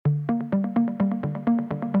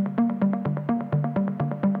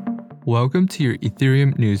Welcome to your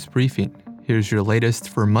Ethereum news briefing. Here's your latest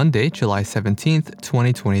for Monday, July 17th,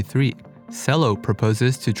 2023. Celo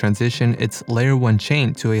proposes to transition its Layer 1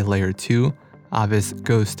 chain to a Layer 2. Aave's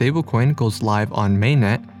Go stablecoin goes live on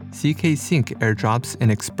mainnet. zkSync airdrops an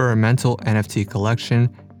experimental NFT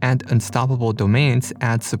collection. And Unstoppable Domains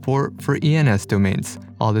adds support for ENS domains.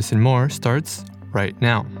 All this and more starts right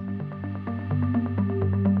now.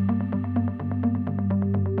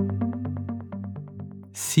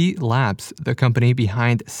 Labs, the company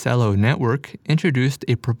behind Celo network, introduced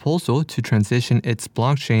a proposal to transition its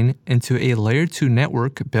blockchain into a Layer 2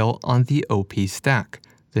 network built on the OP stack.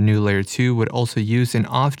 The new Layer 2 would also use an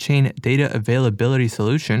off-chain data availability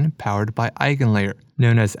solution powered by EigenLayer.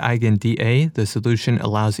 Known as EigenDA, the solution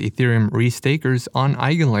allows Ethereum restakers on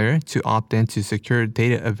EigenLayer to opt in to secure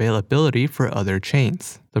data availability for other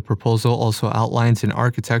chains. The proposal also outlines an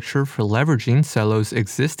architecture for leveraging Celo's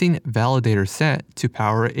existing validator set to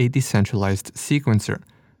power a decentralized sequencer.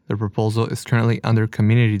 The proposal is currently under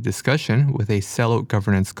community discussion with a Celo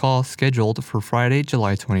governance call scheduled for Friday,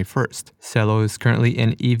 July 21st. Celo is currently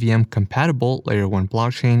an EVM-compatible Layer 1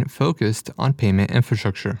 blockchain focused on payment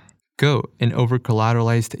infrastructure. Go, an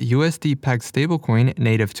over-collateralized USD-pegged stablecoin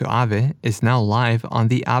native to Aave, is now live on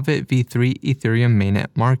the Aave v3 Ethereum mainnet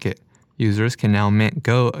market. Users can now mint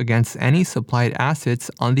Go against any supplied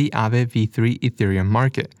assets on the Aave v3 Ethereum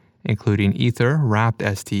market, including Ether, Wrapped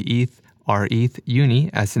ST-ETH, rETH, Uni,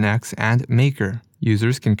 SNX, and Maker.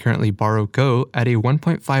 Users can currently borrow Go at a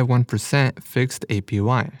 1.51% fixed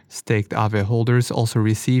APY. Staked Aave holders also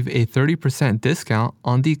receive a 30% discount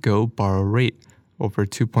on the Go borrow rate. Over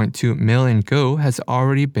 2.2 million Go has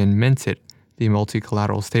already been minted. The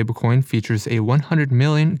multi-collateral stablecoin features a 100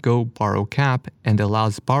 million Go borrow cap and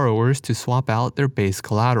allows borrowers to swap out their base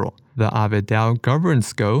collateral. The Aave DAO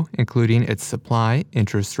governs Go, including its supply,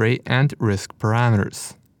 interest rate, and risk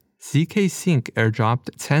parameters. zkSync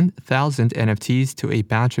airdropped 10,000 NFTs to a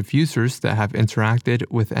batch of users that have interacted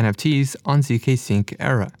with NFTs on zkSync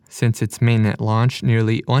Era. Since its mainnet launch,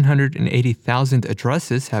 nearly 180,000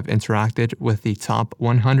 addresses have interacted with the top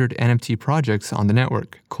 100 NFT projects on the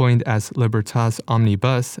network. Coined as Libertas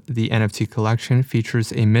Omnibus, the NFT collection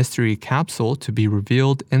features a mystery capsule to be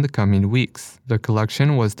revealed in the coming weeks. The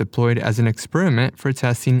collection was deployed as an experiment for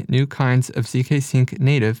testing new kinds of zkSync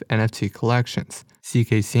native NFT collections.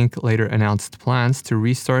 zkSync later announced plans to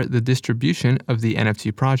restart the distribution of the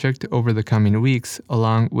NFT project over the coming weeks,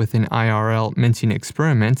 along with an IRL minting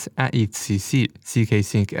experiment at ETHCC.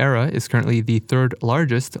 zkSync Era is currently the third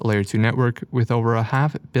largest Layer 2 network with over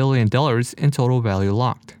 $500 million in total value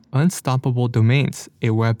locked. Unstoppable Domains, a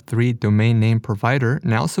Web3 domain name provider,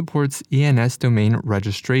 now supports ENS domain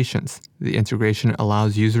registrations. The integration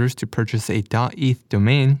allows users to purchase a .eth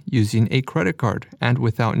domain using a credit card and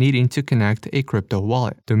without needing to connect a crypto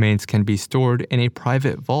wallet. Domains can be stored in a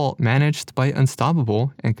private vault managed by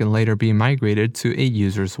Unstoppable and can later be migrated to a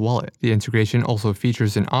user's wallet. The integration also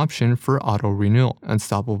features an option for auto-renewal.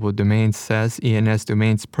 Unstoppable Domains says ENS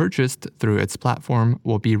domains purchased through its platform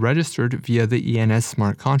will be registered via the ENS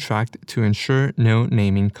smart contract to ensure no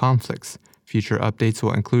naming conflicts. Future updates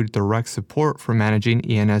will include direct support for managing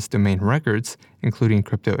ENS domain records, including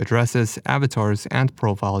crypto addresses, avatars, and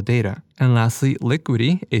profile data. And lastly,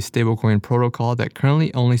 Liquidity, a stablecoin protocol that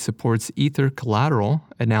currently only supports Ether collateral,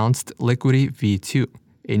 announced Liquidity v2,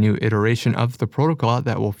 a new iteration of the protocol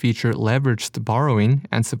that will feature leveraged borrowing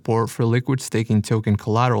and support for liquid staking token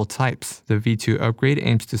collateral types. The v2 upgrade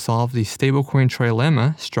aims to solve the stablecoin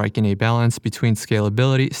trilemma, striking a balance between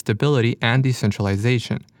scalability, stability, and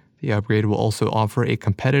decentralization. The upgrade will also offer a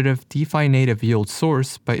competitive DeFi native yield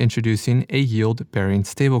source by introducing a yield-bearing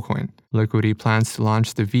stablecoin. Liquidity plans to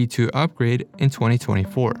launch the v2 upgrade in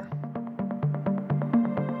 2024.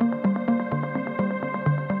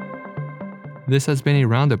 This has been a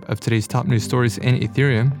roundup of today's top news stories in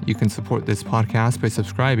Ethereum. You can support this podcast by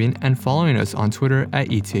subscribing and following us on Twitter at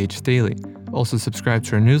ETHDaily. Also subscribe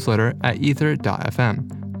to our newsletter at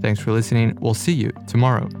ether.fm. Thanks for listening. We'll see you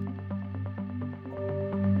tomorrow.